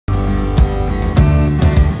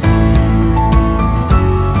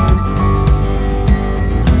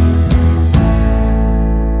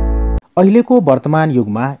अहिलेको वर्तमान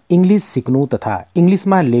युगमा इंग्लिश सिक्नु तथा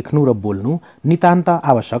इंग्लिशमा लेख्नु र बोल्नु नितान्त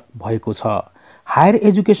आवश्यक भएको छ। हायर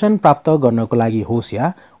एजुकेसन प्राप्त गर्नको लागि होस्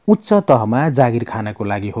या उच्च तहमा जागिर खानको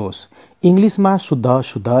लागि होस्, इंग्लिशमा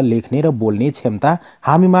शुद्ध लेख्ने र बोल्ने क्षमता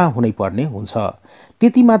हामीमा हुनै पर्ने हुन्छ।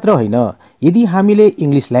 त्यति मात्र होइन, यदि हामीले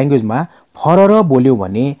इंग्लिश ल्याङ्ग्वेजमा फरर बोल्यौं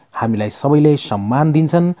भने हामीलाई सबैले सम्मान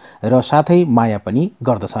दिन्छन् र साथै माया पनि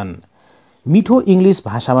गर्दछन्। मिठो इंग्लिश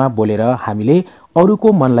भाषामा बोलेर हामीले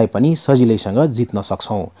अरूको मनलाई पनि सजिलैसँग जित्न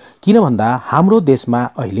सक्छौं, किन भन्दा हाम्रो देशमा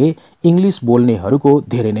अहिले इंग्लिश बोल्नेहरूको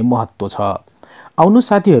धेरै नै महत्त्व छ। आउनु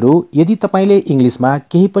साथीहरू, यदि तपाईले इंग्लिशमा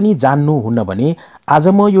केही पनि जान्नुहुन्न भने आज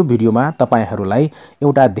म यो भिडियोमा तपाईहरूलाई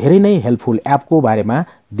एउटा धेरै नै हेल्पफुल एपको बारेमा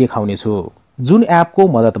देखाउने छु, जुन एपको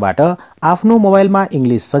मद्दतबाट आफ्नो मोबाइलमा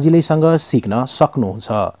इंग्लिश सजिलैसँग सिक्न सक्नुहुन्छ।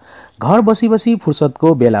 घर बसी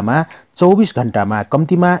फुर्सदको बेलामा 24 घण्टामा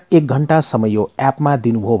कम्तीमा 1 घण्टा समय यो एपमा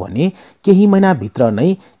दिनुभयो भने केही महिनाभित्र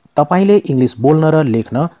नै तपाईले इंग्लिश बोल्न र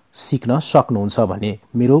लेख्न सिक्न सक्नुहुन्छ भन्ने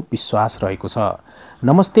मेरो विश्वास रहेको छ।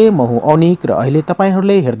 नमस्ते, म हुँ ओनिक र अहिले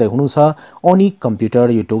तपाईहरूले हेर्दै हुनुहुन्छ ओनिक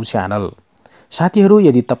कम्प्युटर युट्युब च्यानल। साथीहरू,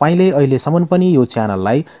 यदि तपाईले अहिलेसम्म पनि यो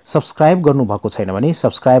च्यानललाई सब्स्क्राइब गर्नुभएको छैन भने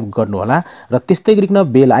सब्स्क्राइब गर्नुहोला र त्यस्तै गरिकन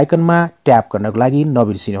बेल आइकनमा ट्याप गर्नको लागि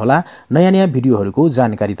नबिर्सिनुहोला नयाँ भिडियोहरूको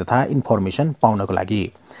जानकारी तथा इन्फर्मेसन पाउनको लागि।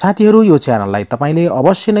 साथीहरू, यो च्यानललाई तपाईले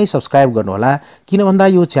अवश्य नै सब्स्क्राइब गर्नुहोला, किन भन्दा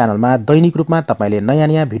यो च्यानलमा दैनिक रूपमा तपाईले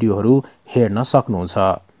नयाँ भिडियोहरू हेर्न सक्नुहुन्छ।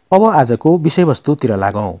 अब आजको विषयवस्तुतिर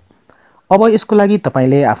लागौं। अब यसको लागि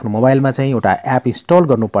तपाईले आफ्नो मोबाइलमा चाहिँ एउटा एप इन्स्टल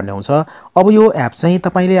गर्नुपर्ने हुन्छ। अब यो एप चाहिँ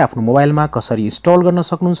तपाईले आफ्नो मोबाइलमा कसरी इन्स्टल गर्न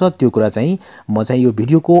सक्नुहुन्छ त्यो कुरा चाहिँ म चाहिँ यो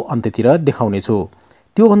भिडियोको अन्त्यतिर देखाउने छु।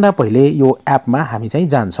 त्यो भन्दा पहिले यो एपमा हामी चाहिँ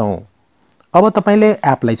जान्छौं। अब तपाईले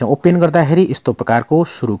एपलाई चाहिँ ओपन गर्दाखेरि यस्तो प्रकारको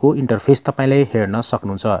सुरुको इन्टरफेस तपाईले हेर्न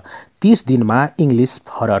सक्नुहुन्छ। 30 दिनमा इंग्लिश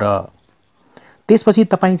फरर। त्यसपछि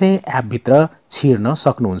तपाई चाहिँ एप भित्र छिर्न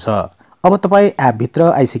सक्नुहुन्छ। अब तपाई एप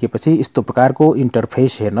भित्र आइसकेपछि यस्तो प्रकारको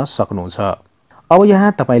इन्टरफेस हेर्न सक्नुहुन्छ। अब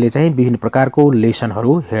यहाँ तपाईले चाहिँ विभिन्न प्रकारको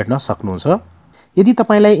लेसनहरू हेर्न सक्नुहुन्छ। यदि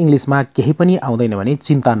तपाईलाई इंग्लिशमा केही पनि आउँदैन भने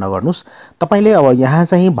चिन्ता नगर्नुस्, तपाईले अब यहाँ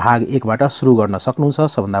चाहिँ भाग 1 बाट सुरु गर्न सक्नुहुन्छ।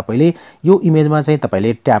 सबभन्दा पहिले यो इमेजमा चाहिँ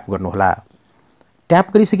तपाईले ट्याप गर्नुहोला।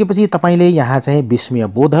 ट्याप गरिसकेपछि तपाईले यहाँ चाहिँ विस्मय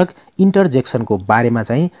बोधक इन्टरजेक्सनको बारेमा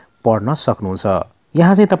चाहिँ पढ्न सक्नुहुन्छ।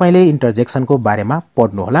 यहाँ चाहिँ तपाईले इन्टरजेक्सनको बारेमा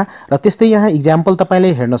पढ्नुहोला र त्यस्तै यहाँ इक्जाम्पल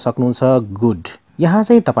तपाईले हेर्न सक्नुहुन्छ गुड। यहाँ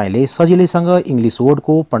चाहिँ तपाईले सजिलैसँग इंग्लिश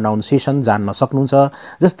वर्डको प्रोनाउन्सिएसन जान्न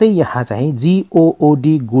सक्नुहुन्छ। जस्तै यहाँ चाहिँ GOOD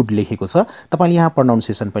गुड लेखेको छ, तपाईले यहाँ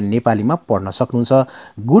प्रोनाउन्सिएसन पनि नेपालीमा पढ्न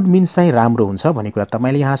सक्नुहुन्छ। गुड मिन्स चाहिँ राम्रो हुन्छ भन्ने कुरा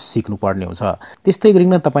तपाईले यहाँ सिक्नु पर्ने हुन्छ। त्यस्तै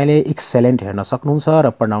गरिकन तपाईले एक्सेलेन्ट हेर्न सक्नुहुन्छ र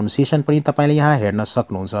प्रोनाउन्सिएसन पनि तपाईले यहाँ हेर्न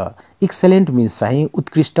सक्नुहुन्छ। एक्सेलेन्ट मिन्स चाहिँ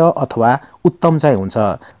उत्कृष्ट अथवा उत्तम चाहिँ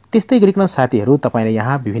हुन्छ। त्यस्तै गरिकन साथीहरू, तपाईले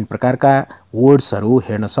यहाँ विभिन्न प्रकारका वर्ड्सहरू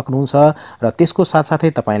हेर्न सक्नुहुन्छ र त्यसको साथसाथै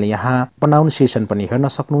तपाईले यहाँ प्रोनाउन्सिएसन पनि हेर्न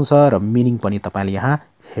सक्नुहुन्छ र मिनिङ पनि तपाईले यहाँ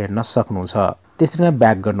हेर्न सक्नुहुन्छ। त्यसरी नै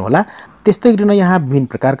ब्याक गर्नुहोला। त्यस्तै गरिकन यहाँ विभिन्न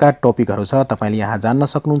प्रकारका टपिकहरू छ, तपाईले यहाँ जान्न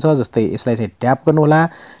सक्नुहुन्छ। जस्तै यसलाई चाहिँ ट्याप गर्नुहोला।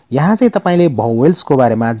 यहाँ चाहिँ तपाईले भावेल्सको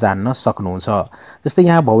बारेमा जान्न सक्नुहुन्छ। जस्तै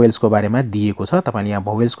यहाँ भावेल्सको बारेमा दिएको छ, तपाईले यहाँ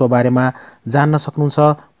भावेल्सको बारेमा जान्न सक्नुहुन्छ,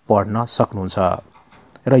 पढ्न सक्नुहुन्छ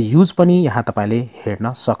र युज पनि यहाँ तपाईले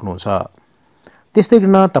हेर्न सक्नुहुन्छ। त्यस्तै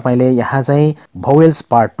गरिकन तपाईले यहाँ चाहिँ भावेल्स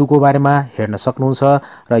पार्ट 2 को बारेमा हेर्न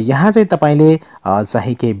सक्नुहुन्छ र यहाँ चाहिँ तपाईले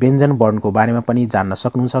चाहिँ केही व्यञ्जन वर्णको बारेमा पनि जान्न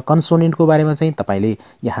सक्नुहुन्छ। कन्सोनेन्टको बारेमा चाहिँ तपाईले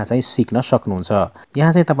यहाँ चाहिँ सिक्न सक्नुहुन्छ।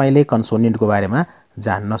 यहाँ चाहिँ तपाईले कन्सोनेन्टको बारेमा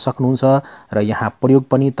जान्न सक्नुहुन्छ र यहाँ प्रयोग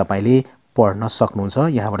पनि तपाईले पढ्न सक्नुहुन्छ,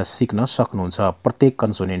 यहाँबाट सिक्न सक्नुहुन्छ प्रत्येक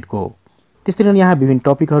कन्सोनेन्टको। त्यस्तै गरी यहाँ विभिन्न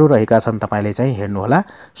टपिकहरू रहेका छन्, तपाईले चाहिँ हेर्नुहोला।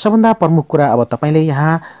 सबभन्दा प्रमुख कुरा, अब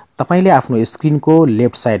तपाईले आफ्नो स्क्रिनको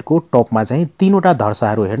लेफ्ट साइडको टपमा चाहिँ 3 वटा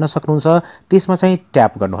धर्साहरू हेर्न सक्नुहुन्छ। त्यसमा चाहिँ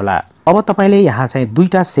ट्याप गर्नुहोला। अब तपाईले यहाँ चाहिँ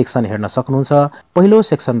 2टा सेक्सन हेर्न सक्नुहुन्छ। पहिलो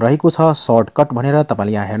सेक्सन रहेको छ सर्टकट भनेर,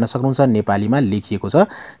 तपाईले यहाँ हेर्न सक्नुहुन्छ, नेपालीमा लेखिएको छ।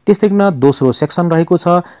 त्यस्तै गरिकन दोस्रो सेक्सन रहेको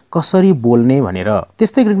छ कसरी बोल्ने भनेर।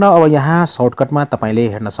 त्यस्तै गरिकन अब यहाँ सर्टकटमा तपाईले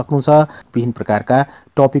हेर्न सक्नुहुन्छ, विभिन्न प्रकारका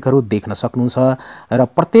टपिकहरू देख्न सक्नुहुन्छ र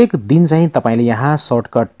प्रत्येक दिन चाहिँ तपाईले यहाँ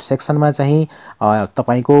सर्टकट सेक्सनमा चाहिँ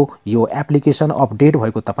तपाईको यो एप्लिकेसन अपडेट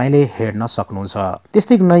भएको तपाईले हेर्न सक्नुहुन्छ।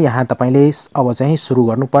 त्यस्तै गरिकन यहाँ तपाईले अब चाहिँ सुरु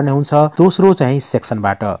गर्नुपर्ने हुन्छ दोस्रो चाहिँ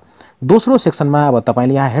सेक्सनबाट। दोस्रो सेक्सनमा अब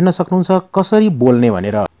तपाईले यहाँ हेर्न सक्नुहुन्छ कसरी बोल्ने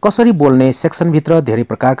भनेर। कसरी बोल्ने सेक्सनभित्र धेरै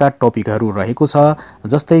प्रकारका टपिकहरू रहेको छ।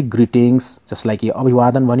 जस्तै ग्रिटिङ्स, जसलाई कि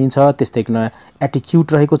अभिवादन भनिन्छ। त्यस्तै गरिकन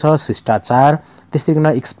एटिट्युड रहेको छ, शिष्टाचार। त्यस्तै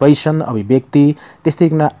गरिकन एक्सप्रेसन, अभिव्यक्ति। त्यस्तै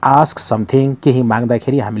गरिकन आस्क समथिङ, केही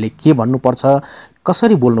माग्दाखेरि हामीले के भन्नुपर्छ,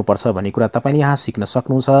 कसरी बोल्नुपर्छ भन्ने कुरा तपाईले यहाँ सिक्न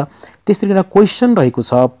सक्नुहुन्छ। त्यस्तै गरिकन क्वेशन रहेको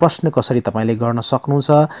छ, प्रश्न कसरी तपाईले गर्न सक्नुहुन्छ।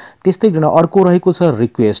 त्यस्तै गरिकन अर्को रहेको छ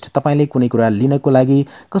रिक्वेस्ट, तपाईले कुनै कुरा लिनको लागि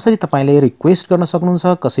कसरी तपाईले रिक्वेस्ट गर्न सक्नुहुन्छ,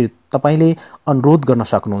 कसरी तपाईले अनुरोध गर्न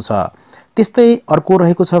सक्नुहुन्छ। त्यस्तै अर्को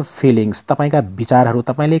रहेको छ फिलिङ्स, तपाईका विचारहरू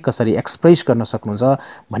तपाईले कसरी एक्सप्रेस गर्न सक्नुहुन्छ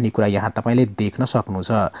भन्ने कुरा यहाँ तपाईले देख्न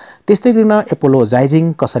सक्नुहुन्छ। त्यस्तै गरिन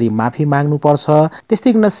एपोलोजाइजिङ, कसरी माफी माग्नुपर्छ।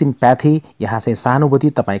 त्यस्तै गरिन सिम्प्याथी, यहाँ चाहिँ सहानुभूति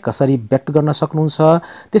तपाईँ कसरी व्यक्त गर्न सक्नुहुन्छ।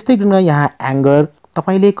 त्यस्तै गरिन यहाँ एङ्गर,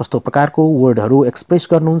 तपाईले कस्तो प्रकारको वर्डहरू एक्सप्रेस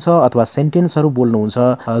गर्नुहुन्छ अथवा सेन्टेन्सहरू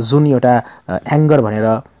बोल्नुहुन्छ जुन एउटा एङ्गर भनेर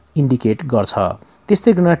इन्डिकेट गर्छ।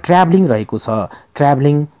 त्यस्तै गरिन ट्राभलिङ रहेको छ,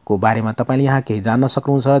 ट्राभलिङको बारेमा तपाईले यहाँ केही जान्न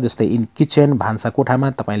सक्नुहुन्छ। जस्तै इन किचन, भान्सा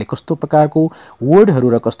कोठामा तपाईले कस्तो प्रकारको वर्डहरू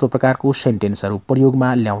र कस्तो प्रकारको सेन्टेन्सहरू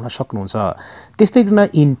प्रयोगमा ल्याउन सक्नुहुन्छ। त्यस्तै गरिन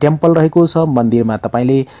इन टेम्पल रहेको छ, मन्दिरमा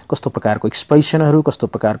तपाईले कस्तो प्रकारको एक्सप्रेसनहरू, कस्तो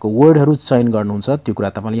प्रकारको वर्डहरू चयन गर्नुहुन्छ त्यो कुरा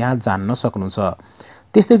तपाईले यहाँ जान्न सक्नुहुन्छ।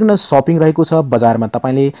 त्यस्तै गरिन सपिङ रहेको छ, बजारमा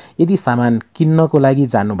तपाईले यदि सामान किन्नको लागि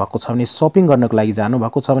जानुभएको छ भने, सपिङ गर्नको लागि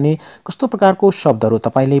जानुभएको छ भने कस्तो प्रकारको शब्दहरू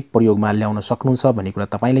तपाईले प्रयोगमा ल्याउन सक्नुहुन्छ भन्ने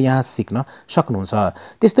कुरा तपाईले यहाँ सिक्न सक्नुहुन्छ।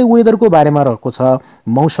 त्यस्तै वेदरको बारेमा रहेको छ,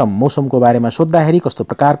 मौसमको बारेमा सोद्धाखेरि कस्तो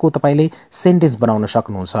प्रकारको तपाईले सेन्टेन्स बनाउन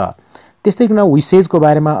सक्नुहुन्छ। त्यस्तै गरिन विसेजको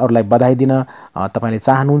बारेमा अरूलाई बधाई दिन तपाईले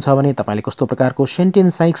चाहनुहुन्छ भने तपाईले कस्तो प्रकारको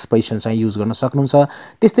सेन्टेन्स चाहिँ एक्सप्रेसन चाहिँ युज गर्न सक्नुहुन्छ।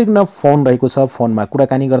 त्यस्तै गरिन फोन रहेको छ, फोनमा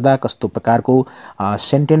कुराकानी गर्दा कस्तो प्रकारको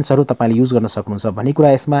सेन्टेन्सहरू तपाईले युज गर्न सक्नुहुन्छ भन्ने कुरा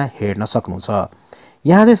यसमा हेर्न सक्नुहुन्छ।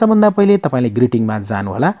 यहाँ चाहिँ सबभन्दा पहिले तपाईले ग्रिटिङमा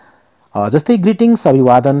जानुहोला। जस्तै ग्रिटिङ्स,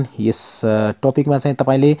 अभिवादन, यस टपिकमा चाहिँ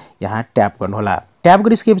तपाईले यहाँ ट्याप गर्नुहोला। ट्याप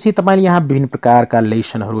गरिसकेपछि तपाईले यहाँ विभिन्न प्रकारका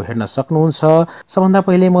लेसनहरू हेर्न सक्नुहुन्छ। सबभन्दा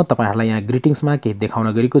पहिले म तपाईहरुलाई यहाँ ग्रिटिङ्समा केही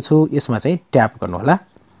देखाउन गएको छु, यसमा चाहिँ ट्याप गर्नुहोला।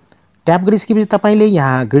 ट्याप गरिसकेपछि तपाईले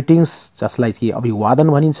यहाँ ग्रिटिङ्स, जसलाई कि अभिवादन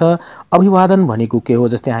भनिन्छ, अभिवादन भनेको के हो,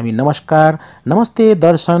 जस्तै हामी नमस्कार, नमस्ते,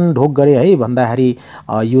 दर्शन, ढोक गरे है भन्दाखेरि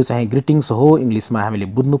यो चाहिँ ग्रिटिङ्स हो, इङ्ग्लिसमा हामीले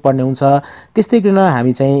बुझ्नुपर्ने हुन्छ। त्यस्तै गरिन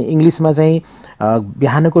हामी चाहिँ इङ्ग्लिसमा चाहिँ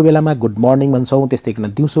बिहानको बेलामा गुड मर्निङ भन्छौँ, त्यस्तै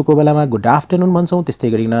गरिन दिउँसोको बेलामा गुड आफ्टरनुन भन्छौँ, त्यस्तै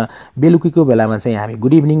गरिन बेलुकीको बेलामा चाहिँ हामी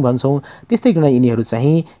गुड इभिनिङ भन्छौँ। त्यस्तै गरिन यिनीहरू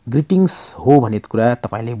चाहिँ ग्रिटिङ्स हो भन्ने कुरा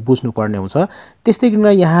तपाईले बुझ्नुपर्ने हुन्छ। त्यस्तै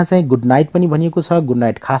गरिन यहाँ चाहिँ गुड नाइट पनि भनिएको छ। गुड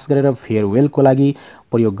नाइट खास गरेर फेयरवेलको लागि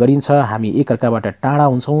प्रयोग गरिन्छ। हामी एकअर्काबाट टाढा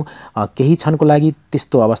हुन्छौँ केही क्षणको लागि,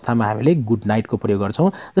 त्यस्तो अवस्थामा हामीले गुड नाइटको प्रयोग गर्छौँ।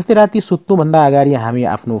 जस्तै राति सुत्नुभन्दा अगाडि हामी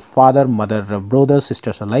आफ्नो फादर, मदर र ब्रदर,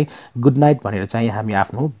 सिस्टर्सहरूलाई गुड नाइट भनेर चाहिँ हामी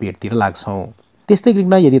आफ्नो बेडतिर लाग्छौँ। त्यस्तै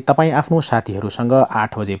गरिन यदि तपाईँ आफ्नो साथीहरूसँग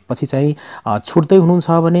 8 बजेपछि चाहिँ छुट्दै हुनुहुन्छ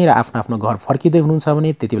भने र आफ्नो आफ्नो घर फर्किँदै हुनुहुन्छ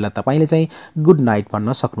भने त्यति बेला तपाईँले चाहिँ गुड नाइट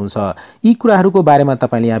भन्न सक्नुहुन्छ। यी कुराहरूको बारेमा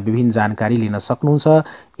तपाईँले यहाँ विभिन्न जानकारी लिन सक्नुहुन्छ।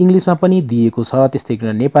 इङ्ग्लिसमा पनि दिएको छ, त्यस्तै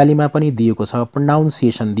गरिन नेपालीमा पनि दिएको छ,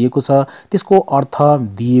 प्रोनाउन्सिएसन दिएको छ, त्यसको अर्थ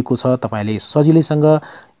दिएको छ। तपाईँले सजिलैसँग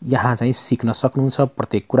यहाँ चाहिँ सिक्न सक्नुहुन्छ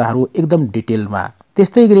प्रत्येक कुराहरू एकदम डिटेलमा।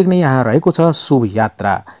 त्यस्तै गरिकन यहाँ रहेको छ शुभ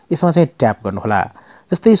यात्रा, यसमा चाहिँ ट्याप गर्नुहोला।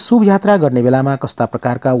 जस्तै शुभ यात्रा गर्ने बेलामा कस्ता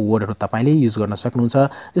प्रकारका वर्डहरू तपाईले युज गर्न सक्नुहुन्छ।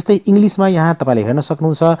 जस्तै इङ्ग्लिसमा यहाँ तपाईले हेर्न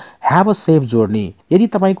सक्नुहुन्छ ह्याभ अ सेफ जर्नी। यदि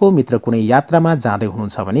तपाईको मित्र कुनै यात्रामा जाँदै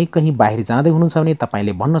हुनुहुन्छ भने, कहीँ बाहिर जाँदै हुनुहुन्छ भने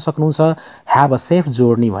तपाईले भन्न सक्नुहुन्छ ह्याभ अ सेफ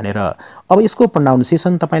जर्नी भनेर। अब यसको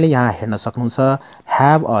प्रोनाउन्सिएसन तपाईले यहाँ हेर्न सक्नुहुन्छ,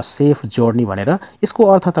 ह्याभ अ सेफ जर्नी भनेर। यसको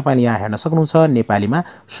अर्थ तपाईले यहाँ हेर्न सक्नुहुन्छ नेपालीमा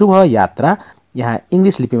शुभ यात्रा, यहाँ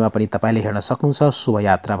इङ्ग्लिस लिपिमा पनि तपाईले हेर्न सक्नुहुन्छ शुभ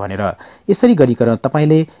यात्रा भनेर। यसरी गरिकन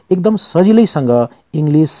तपाईले एकदम सजिलैसँग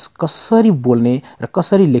इङ्ग्लिस कसरी बोल्ने र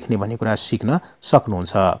कसरी लेख्ने भन्ने कुरा सिक्न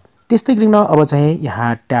सक्नुहुन्छ। त्यस्तै गरिन अब चाहिँ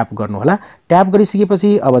यहाँ ट्याप गर्नुहोला। ट्याप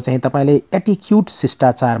गरिसकेपछि अब चाहिँ तपाईले एटिट्युड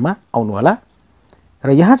शिष्टाचारमा आउनुहोला र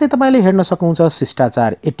यहाँ चाहिँ तपाईले हेर्न सक्नुहुन्छ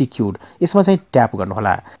शिष्टाचार, एटिट्युड, यसमा चाहिँ ट्याप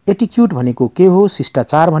गर्नुहोला। एटिट्युड भनेको के हो,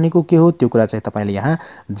 शिष्टाचार भनेको के हो, त्यो कुरा चाहिँ तपाईले यहाँ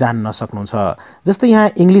जान्न सक्नुहुन्छ। जस्तै यहाँ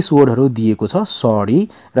इङ्ग्लिस वर्डहरू दिएको छ सरी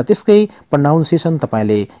र त्यसकै प्रोनाउन्सिएसन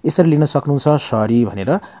तपाईले यसरी लिन सक्नुहुन्छ सरी भनेर,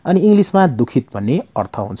 अनि इङ्ग्लिसमा दुखित भन्ने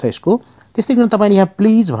अर्थ हुन्छ यसको। त्यस्तै गरिन तपाईले यहाँ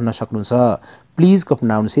प्लिज भन्न सक्नुहुन्छ। प्लिजको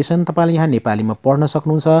प्रोनाउन्सिएसन तपाईले यहाँ नेपालीमा पढ्न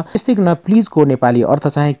सक्नुहुन्छ। त्यस्तै गरिन प्लिजको नेपाली अर्थ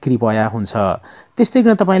चाहिँ कृपया हुन्छ। त्यस्तै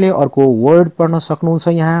गरिन तपाईले अर्को वर्ड पढ्न सक्नुहुन्छ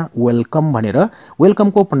यहाँ वेलकम भनेर।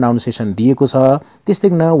 वेलकमको प्रोनाउन्सिएसन दिएको छ। त्यस्तै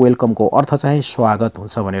गरिन वेलकमको अर्थ चाहिँ स्वागत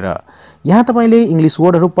हुन्छ भनेर। यहाँ तपाईले इङ्ग्लिस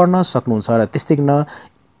वर्डहरू पढ्न सक्नुहुन्छ र त्यस्तै गरिन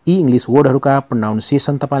यी इङ्ग्लिस वर्डहरूका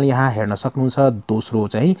प्रोनाउन्सिएसन तपाईले यहाँ हेर्न सक्नुहुन्छ दोस्रो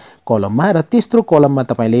चाहिँ कलममा, र तेस्रो कलममा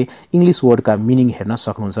तपाईले इङ्ग्लिस वर्डका मिनिङ हेर्न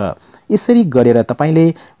सक्नुहुन्छ। यसरी गरेर तपाईले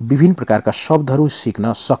विभिन्न प्रकारका शब्दहरू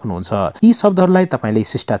सिक्न सक्नुहुन्छ। यी शब्दहरूलाई तपाईले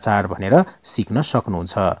शिष्टाचार भनेर सिक्न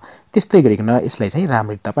सक्नुहुन्छ। त्यस्तै गरिकन यसलाई चाहिँ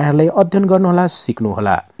राम्ररी तपाईहरुले अध्ययन गर्नुहोला,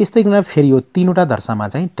 सिक्नुहोला। त्यस्तै गरिन फेरि यो तीनवटा दर्शामा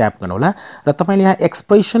चाहिँ ट्याप गर्नुहोला र तपाईले यहाँ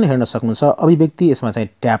एक्सप्रेसन हेर्न सक्नुहुन्छ, अभिव्यक्ति, यसमा चाहिँ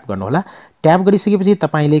ट्याप गर्नुहोला। ट्याप गरिसकेपछि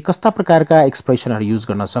तपाईले कस्ता प्रकारका एक्सप्रेसनहरू युज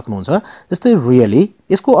गर्न सक्नुहुन्छ। जस्तै रियली,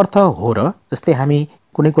 यसको अर्थ हो र। जस्तै हामी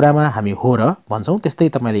कुनै कुरामा हामी हो र भन्छौँ, त्यस्तै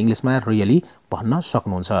तपाईले इङ्ग्लिसमा रियली भन्न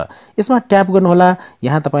सक्नुहुन्छ। यसमा ट्याप गर्नुहोला।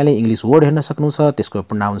 यहाँ तपाईले इङ्ग्लिस वर्ड हेर्न सक्नुहुन्छ, त्यसको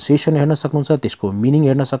प्रोनाउन्सिएसन हेर्न सक्नुहुन्छ, त्यसको मिनिङ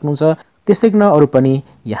हेर्न सक्नुहुन्छ। त्यस्तै गर्न अरु पनि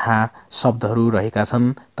यहाँ शब्दहरू रहेका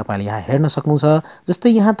छन् तपाईले यहाँ हेर्न सक्नुहुन्छ। जस्तै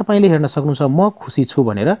यहाँ तपाईले हेर्न सक्नुहुन्छ म खुसी छु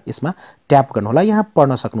भनेर यसमा ट्याप गर्नुहोला। यहाँ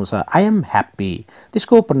पढ्न सक्नुहुन्छ आई एम ह्याप्पी।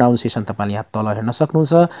 त्यसको प्रोनाउन्सिएसन तपाईले यहाँ तल हेर्न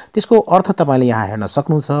सक्नुहुन्छ। त्यसको अर्थ तपाईले यहाँ हेर्न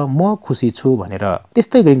सक्नुहुन्छ म खुसी छु भनेर।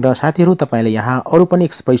 त्यस्तै गरिकन साथीहरु तपाईले यहाँ अरु पनि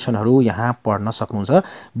एक्सप्रेसनहरु यहाँ पढ्न सक्नुहुन्छ।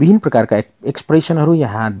 विभिन्न प्रकारका एक्सप्रेसनहरु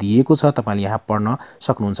यहाँ दिएको छ, तपाईले यहाँ पढ्न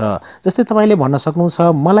सक्नुहुन्छ। जस्तै तपाईले भन्न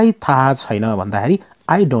सक्नुहुन्छ मलाई थाहा छैन भन्दाखेरि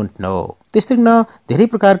I don't know। त्यस्तै गर्न धेरै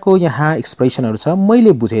प्रकारको यहाँ एक्सप्रेसनहरु छ।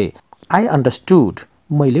 मैले बुझे I understood,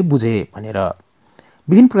 मैले बुझे भनेर।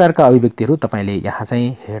 विभिन्न प्रकारका अभिव्यक्तिहरु तपाईले यहाँ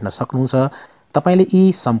चाहिँ हेर्न सक्नुहुन्छ। तपाईले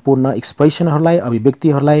यी सम्पूर्ण एक्सप्रेसनहरुलाई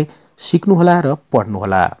अभिव्यक्तिहरुलाई सिक्नुहोला र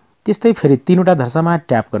पढ्नुहोला। त्यस्तै फेरि तीनवटा धर्सामा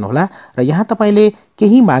ट्याप गर्नुहोला र यहाँ तपाईले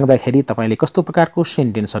केही माग्दाखेरि तपाईले कस्तो प्रकारको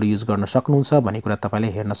सेन्टेन्सहरु युज गर्न सक्नुहुन्छ भन्ने कुरा तपाईले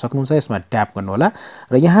हेर्न सक्नुहुन्छ। यसमा ट्याप गर्नुहोला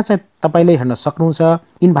र यहाँ चाहिँ तपाईले हेर्न सक्नुहुन्छ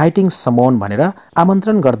इन्भाइटिङ समवन भनेर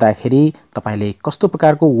आमन्त्रण गर्दाखेरि तपाईले कस्तो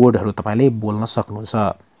प्रकारको वर्डहरु तपाईले बोल्न सक्नुहुन्छ।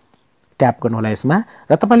 ट्याप गर्नुहोला यसमा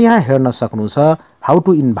र तपाईले यहाँ हेर्न सक्नुहुन्छ हाउ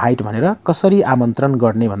टु इन्भाइट भनेर कसरी आमन्त्रण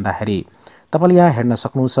गर्ने भन्दाखेरि तपाईले यहाँ हेर्न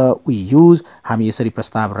सक्नुहुन्छ वी युज, हामी यसरी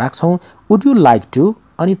प्रस्ताव राख्छौं। वुड यु लाइक टु,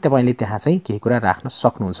 अनि तपाईले त्यहाँ चाहिँ केही कुरा राख्न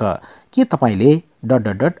सक्नुहुन्छ। के तपाईले ...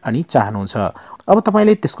 अनि चाहनुहुन्छ। अब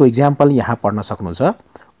तपाईले त्यसको एक्जाम्पल यहाँ पढ्न सक्नुहुन्छ।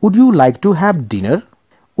 Would you like to have dinner,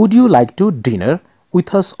 would you like to dinner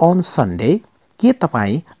with us on Sunday, के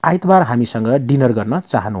तपाई आइतबार हामीसँग डिनर गर्न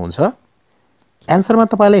चाहनुहुन्छ। एन्सरमा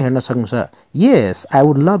तपाईले हेर्न सक्नुहुन्छ yes I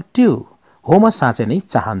would love to, हो म साँच्चै नै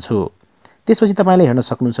चाहन्छु। त्यसपछि तपाईले हेर्न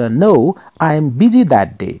सक्नुहुन्छ no I am busy that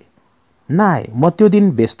day, नाइ म त्यो दिन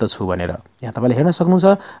व्यस्त छु भनेर यहाँ तपाईले हेर्न सक्नुहुन्छ।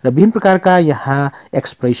 र विभिन्न प्रकारका यहाँ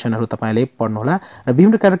एक्सप्रेसनहरु तपाईले पढ्नुहोला र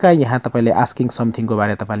विभिन्न प्रकारका यहाँ तपाईले आस्किङ समथिङको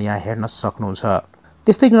बारे तपाईले यहाँ हेर्न सक्नुहुन्छ।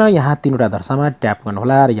 त्यस्तै गर्न यहाँ तीनवटा धर्सामा ट्याप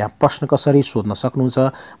गर्नुहोला र यहाँ प्रश्न कसरी सोध्न सक्नुहुन्छ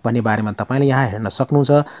भन्ने बारेमा तपाईले यहाँ हेर्न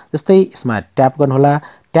सक्नुहुन्छ। जस्तै यसमा ट्याप गर्नुहोला।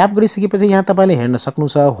 ट्याप गरिसकेपछि यहाँ तपाईले हेर्न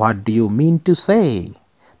सक्नुहुन्छ what do you mean to say,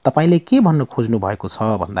 तपाईले के भन्न खोज्नु भएको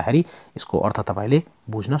छ भन्दाखेरि यसको अर्थ तपाईले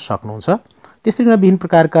बुझ्न सक्नुहुन्छ। त्यस्तै गरी विभिन्न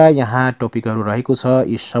प्रकारका यहाँ टपिकहरु रहेको छ,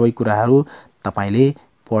 यी सबै कुराहरु तपाईले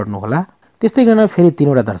पढ्नुहोला। त्यस्तै गर्न फेरि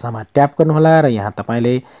तीनवटा धर्सामा ट्याप गर्नुहोला र यहाँ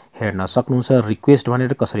तपाईले हेर्न सक्नुहुन्छ रिक्वेस्ट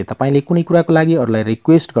भनेर कसरी तपाईले कुनै कुराको लागि अरूलाई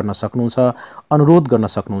रिक्वेस्ट गर्न सक्नुहुन्छ, अनुरोध गर्न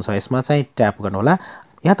सक्नुहुन्छ। यसमा चाहिँ ट्याप गर्नुहोला।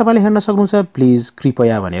 यहाँ तपाईले हेर्न सक्नुहुन्छ प्लिज,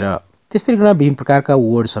 कृपया भनेर। त्यस्तै गर्न विभिन्न प्रकारका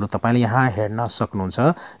वर्ड्सहरु तपाईले यहाँ हेर्न सक्नुहुन्छ।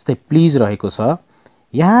 जस्तै प्लिज रहेको छ,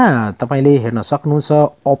 यहाँ तपाईले हेर्न सक्नुहुन्छ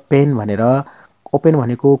ओपन भनेर, ओपन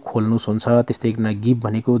भनेको खोल्नुस् हुन्छ। त्यस्तै गर्न गिभ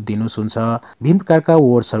भनेको दिनुस् हुन्छ। विभिन्न प्रकारका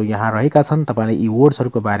वर्ड्सहरु यहाँ रहेका छन्, तपाईले यी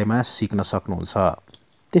वर्ड्सहरुको बारेमा सिक्न सक्नुहुन्छ।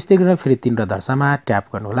 त्यस्तै गर्न फेरि तीनवटा धर्सामा ट्याप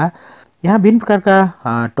गर्नुहोला। यहाँ विभिन्न प्रकारका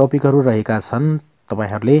टपिकहरु रहेका छन्,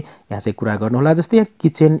 तपाईहरुले यहाँ चाहिँ कुरा गर्नुहोला। जस्तै यहाँ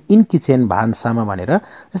किचन, इन किचन भान्सामा भनेर।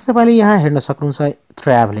 जस्तै तपाईले यहाँ हेर्न सक्नुहुन्छ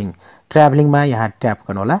ट्राभलिङ, ट्राभलिङमा यहाँ ट्याप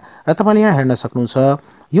गर्नुहोला र तपाईले यहाँ हेर्न सक्नुहुन्छ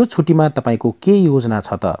यो छुट्टीमा तपाईको के योजना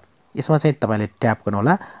छ त, यसमा चाहिँ तपाईले ट्याप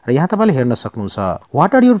गर्नुहोला र यहाँ तपाईले हेर्न सक्नुहुन्छ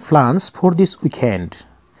what are your plans for this weekend,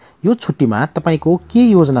 यो छुट्टीमा तपाईको के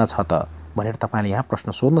योजना छ त भनेर तपाईले यहाँ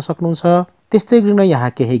प्रश्न सोध्न सक्नुहुन्छ। त्यस्तै गरी यहाँ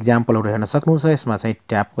केही एक्जाम्पलहरु हेर्न सक्नुहुन्छ। यसमा चाहिँ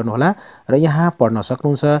ट्याप गर्नुहोला र यहाँ पढ्न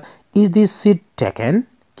सक्नुहुन्छ इज दिस सीट टेकन,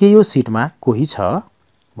 के यो सीटमा कोही छ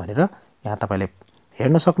भनेर यहाँ तपाईले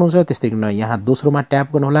हेर्न सक्नुहुन्छ। त्यस्तै गरी यहाँ दोस्रोमा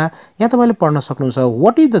ट्याप गर्नुहोला। यहाँ तपाईले पढ्न सक्नुहुन्छ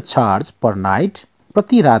what is the charge per night,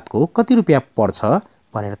 प्रति रातको कति रुपैयाँ पर्छ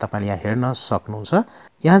भनेर तपाईले यहाँ हेर्न सक्नुहुन्छ।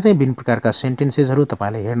 यहाँ चाहिँ विभिन्न प्रकारका सेन्टेन्सेसहरु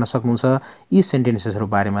तपाईले हेर्न सक्नुहुन्छ। यी सेन्टेन्सेसहरु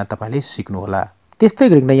बारेमा तपाईले सिक्नुहोला। त्यस्तै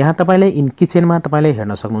गरिकन यहाँ तपाईले इन किचनमा तपाईले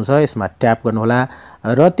हेर्न सक्नुहुन्छ। यसमा ट्याप गर्नुहोला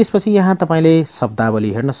र त्यसपछि यहाँ तपाईले शब्दावली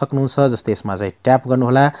हेर्न सक्नुहुन्छ। जस्तै यसमा चाहिँ ट्याप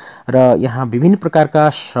गर्नुहोला र यहाँ विभिन्न प्रकारका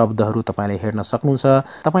शब्दहरु तपाईले हेर्न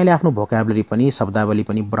सक्नुहुन्छ। तपाईले आफ्नो भोकाबुलरी पनि शब्दावली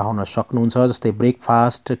पनि बढाउन सक्नुहुन्छ। जस्तै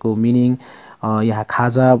ब्रेकफास्टको मिनिङ यहाँ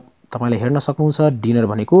खाजा तपाईले हेर्न सक्नुहुन्छ। डिनर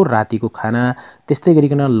भनेको रातिको खाना, त्यस्तै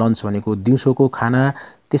गरिकन लन्च भनेको दिउँसोको खाना।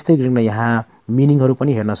 त्यस्तै गरिकन यहाँ मिनिङहरु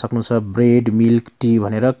पनि हेर्न सक्नुहुन्छ, ब्रेड, मिल्क, टी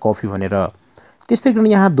भनेर, कफी भनेर। त्यस्तै गरिकन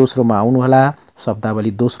यहाँ दोस्रोमा आउनुहोला,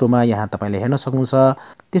 शब्दावली दोस्रोमा यहाँ तपाईले हेर्न सक्नुहुन्छ।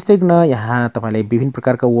 त्यस्तै गरिकन यहाँ तपाईले विभिन्न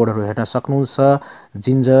प्रकारका वर्डहरु हेर्न सक्नुहुन्छ।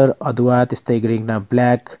 जिन्जर, अदुवा, त्यस्तै गरिकन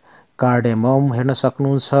ब्ल्याक, कार्डेमम हेर्न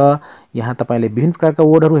सक्नुहुन्छ। यहाँ तपाईले विभिन्न प्रकारका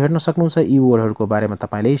वर्डहरु हेर्न सक्नुहुन्छ। यी वर्डहरुको बारेमा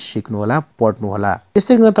तपाईले सिक्नुहोला, पढ्नुहोला।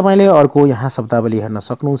 त्यस्तै गरी तपाईले अर्को यहाँ शब्दावली हेर्न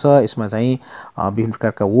सक्नुहुन्छ। यसमा चाहिँ विभिन्न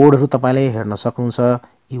प्रकारका वर्डहरु तपाईले हेर्न सक्नुहुन्छ।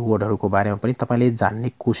 यी वर्डहरूको बारेमा पनि तपाईले जान्ने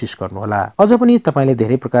कोसिस गर्नुहोला। अझ पनि तपाईले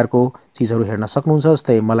धेरै प्रकारको चीजहरू हेर्न सक्नुहुन्छ।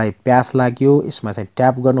 जस्तै मलाई प्यास लाग्यो, यसमा चाहिँ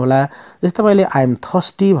ट्याप गर्नुहोला। जस्तै तपाईले आई एम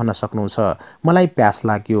थर्स्टी भन्न सक्नुहुन्छ, मलाई प्यास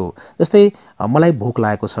लाग्यो। जस्तै मलाई भोक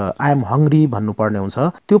लागेको छ, आई एम हङ्ग्री भन्नुपर्ने हुन्छ,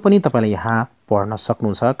 त्यो पनि तपाईले यहाँ पढ्न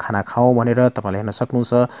सक्नुहुन्छ। खाना खाऊ भनेर तपाईले हेर्न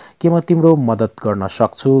सक्नुहुन्छ, के म तिम्रो मद्दत गर्न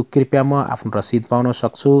सक्छु, कृपया म आफ्नो रसिद पाउन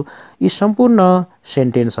सक्छु। यी सम्पूर्ण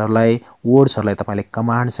सेन्टेन्सहरूलाई, वर्ड्सहरूलाई तपाईले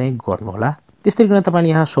कमान्ड चाहिँ गर्नुहोला। त्यस्तै गर्न तपाईले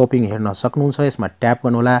यहाँ शपिङ हेर्न सक्नुहुन्छ, यसमा ट्याप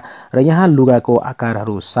गर्नुहोला र यहाँ लुगाको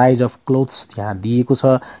आकारहरू, साइज अफ क्लोथ्स यहाँ दिएको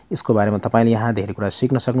छ। यसको बारेमा तपाईले यहाँ धेरै कुरा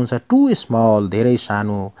सिक्न सक्नुहुन्छ। टु स्मल धेरै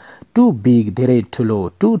सानो, टु बिग धेरै ठुलो,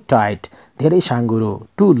 टु टाइट धेरै साँघुरो,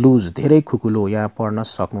 टु लुज धेरै खुकुलो यहाँ पढ्न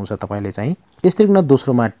सक्नुहुन्छ तपाईले चाहिँ। त्यस्तै गर्न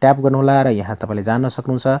दोस्रोमा ट्याप गर्नुहोला र यहाँ तपाईले जान्न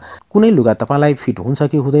सक्नुहुन्छ कुनै लुगा तपाईलाई फिट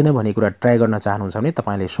हुन्छ कि हुँदैन भन्ने कुरा ट्राई गर्न चाहनुहुन्छ भने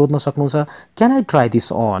तपाईले सोध्न सक्नुहुन्छ, can I try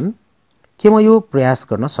this on, के म यो प्रयास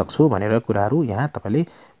गर्न सक्छु भनेर कुराहरू यहाँ तपाईले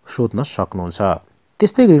सोध्न सक्नुहुन्छ।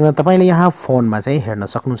 त्यस्तै गरिकन तपाईले यहाँ फोनमा चाहिँ हेर्न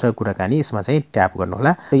सक्नुहुन्छ कुराकानी, यसमा चाहिँ ट्याप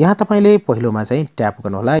गर्नुहोला र यहाँ तपाईले पहिलोमा चाहिँ ट्याप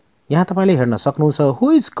गर्नुहोला। यहाँ तपाईले हेर्न सक्नुहुन्छ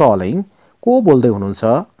हु इज कलिङ, को बोल्दै हुनुहुन्छ,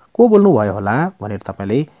 को बोल्नु भयो होला भनेर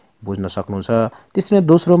तपाईले बुझ्न सक्नुहुन्छ। त्यसरी नै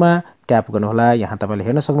दोस्रोमा ट्याप गर्नुहोला, यहाँ तपाईले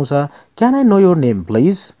हेर्न सक्नुहुन्छ can I know your name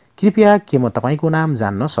please, कृपया के म तपाईको नाम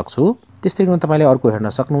जान्न सक्छु। त्यस्तै गरिकन तपाईले अर्को हेर्न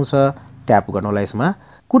सक्नुहुन्छ, ट्याप गर्नुहोला यसमा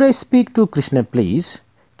could I speak to Krishna please,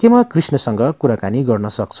 के म कृष्णसँग कुराकानी गर्न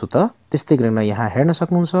सक्छु त। त्यस्तै गरिकन यहाँ हेर्न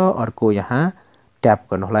सक्नुहुन्छ अर्को, यहाँ ट्याप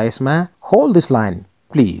गर्नुहोला यसमा होल्ड दिस लाइन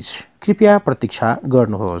प्लिज, कृपया प्रतीक्षा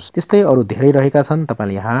गर्नुहोस्। त्यस्तै अरू धेरै रहेका छन्,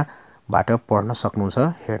 तपाईले यहाँबाट पढ्न सक्नुहुन्छ,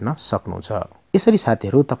 हेर्न सक्नुहुन्छ। यसरी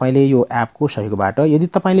साथीहरू तपाईले यो एपको सहयोगबाट यदि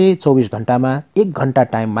तपाईले 24 घण्टामा 1 घण्टा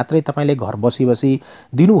टाइम मात्रै तपाईले घर बसी बसी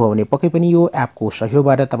दिनुभयो भने पक्कै पनि यो एपको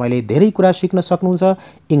सहयोगबाट तपाईले धेरै कुरा सिक्न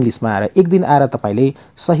सक्नुहुन्छ इङ्ग्लिसमा। र एक दिन आएर तपाईले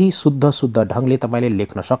सही शुद्ध ढंगले तपाईले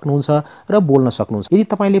लेख्न सक्नुहुन्छ र बोल्न सक्नुहुन्छ। यदि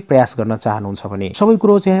तपाईले प्रयास गर्न चाहनुहुन्छ भने सबै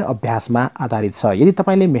कुरो चाहिँ अभ्यासमा आधारित छ। यदि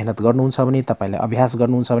तपाईले मेहनत गर्नुहुन्छ भने, तपाईले अभ्यास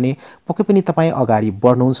गर्नुहुन्छ भने पक्कै पनि तपाई अगाडि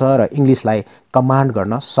बढ्नुहुन्छ र इङ्ग्लिसलाई कमान्ड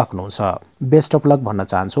गर्न सक्नुहुन्छ। बेस्ट अफ लक भन्न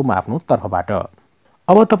चाहन्छु म आफ्नो तर्फबाट।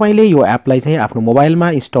 अब तपाईले यो एपलाई चाहिँ आफ्नो मोबाइलमा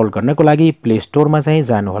इन्स्टल गर्नको लागि प्ले स्टोरमा चाहिँ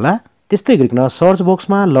जानुहोला। त्यस्तै गरिकन सर्च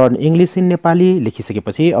बक्समा लर्न इङ्ग्लिश इन नेपाली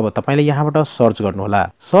लेखिसकेपछि अब तपाईले यहाँबाट सर्च गर्नुहोला।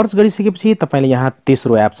 सर्च गरिसकेपछि तपाईले यहाँ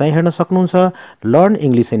तेस्रो एप चाहिँ हेर्न सक्नुहुन्छ, लर्न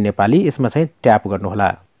इङ्ग्लिश इन नेपाली, यसमा चाहिँ ट्याप गर्नुहोला।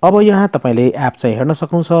 अब यहाँ तपाईले एप चाहिँ हेर्न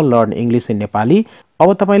सक्नुहुन्छ, लर्न इङ्ग्लिश इन नेपाली।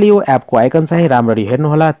 अब तपाईले यो एपको आइकन चाहिँ राम्ररी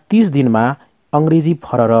हेर्नुहोला, 30 दिनमा अंग्रेजी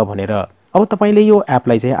फरर भनेर। अब तपाईले यो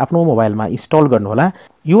एपलाई चाहिँ आफ्नो मोबाइलमा इन्स्टल गर्नुहोला।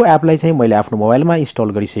 यो एपलाई चाहिँ मैले आफ्नो मोबाइलमा इन्स्टल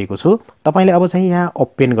गरिसकेको छु। तपाईले अब चाहिँ यहाँ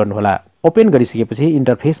ओपन गर्नुहोला। ओपन गरिसकेपछि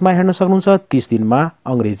इन्टरफेसमा हेर्न सक्नुहुन्छ 30 दिनमा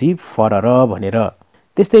अंग्रेजी फरर भनेर।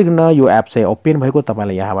 त्यस्तै गर्न यो एप चाहिँ ओपन भएको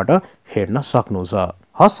तपाईले यहाँबाट हेर्न सक्नुहुन्छ।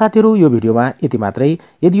 हस् साथीहरु, यो भिडियोमा यति मात्रै।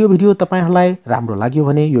 यदि यो भिडियो तपाईहरुलाई राम्रो लाग्यो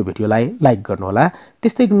भने यो भिडियोलाई लाइक गर्नुहोला।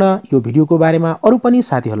 त्यस्तै गर्न यो भिडियोको बारेमा अरु पनि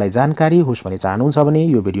साथीहरुलाई जानकारी होस् भने चाहनुहुन्छ भने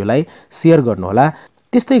यो भिडियोलाई शेयर गर्नुहोला।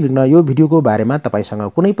 त्यस्तै गर्न यो भिडियोको बारेमा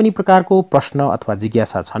तपाईसँग कुनै पनि प्रकारको प्रश्न अथवा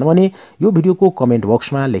जिज्ञासा छन् भने यो भिडियोको कमेन्ट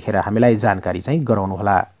बक्समा लेखेर हामीलाई जानकारी चाहिँ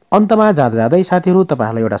गराउनुहोला। अन्तमा जाँदै साथीहरु,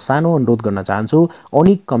 तपाईहरुलाई एउटा सानो अनुरोध गर्न चाहन्छु,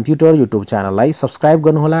 ओनिक कम्प्युटर युट्युब च्यानललाई सब्स्क्राइब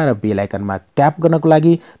गर्नुहोला र बेल आइकनमा ट्याप गर्नको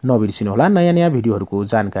लागि नबिर्सिनुहोला नयाँ भिडियोहरुको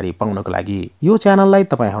जानकारी पाउनको लागि। यो च्यानललाई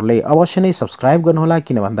तपाईहरुले अवश्य नै सब्स्क्राइब गर्नुहोला,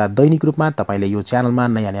 किन भन्दा दैनिक रूपमा तपाईले यो च्यानलमा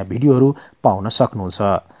नयाँ भिडियोहरु पाउन सक्नुहुन्छ।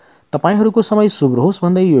 तपाईहरुको समय शुभ रहोस्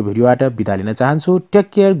भन्दै यो भिडियोबाट बिदा लिन चाहन्छु। Take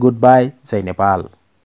care, good by, Jay Nepal.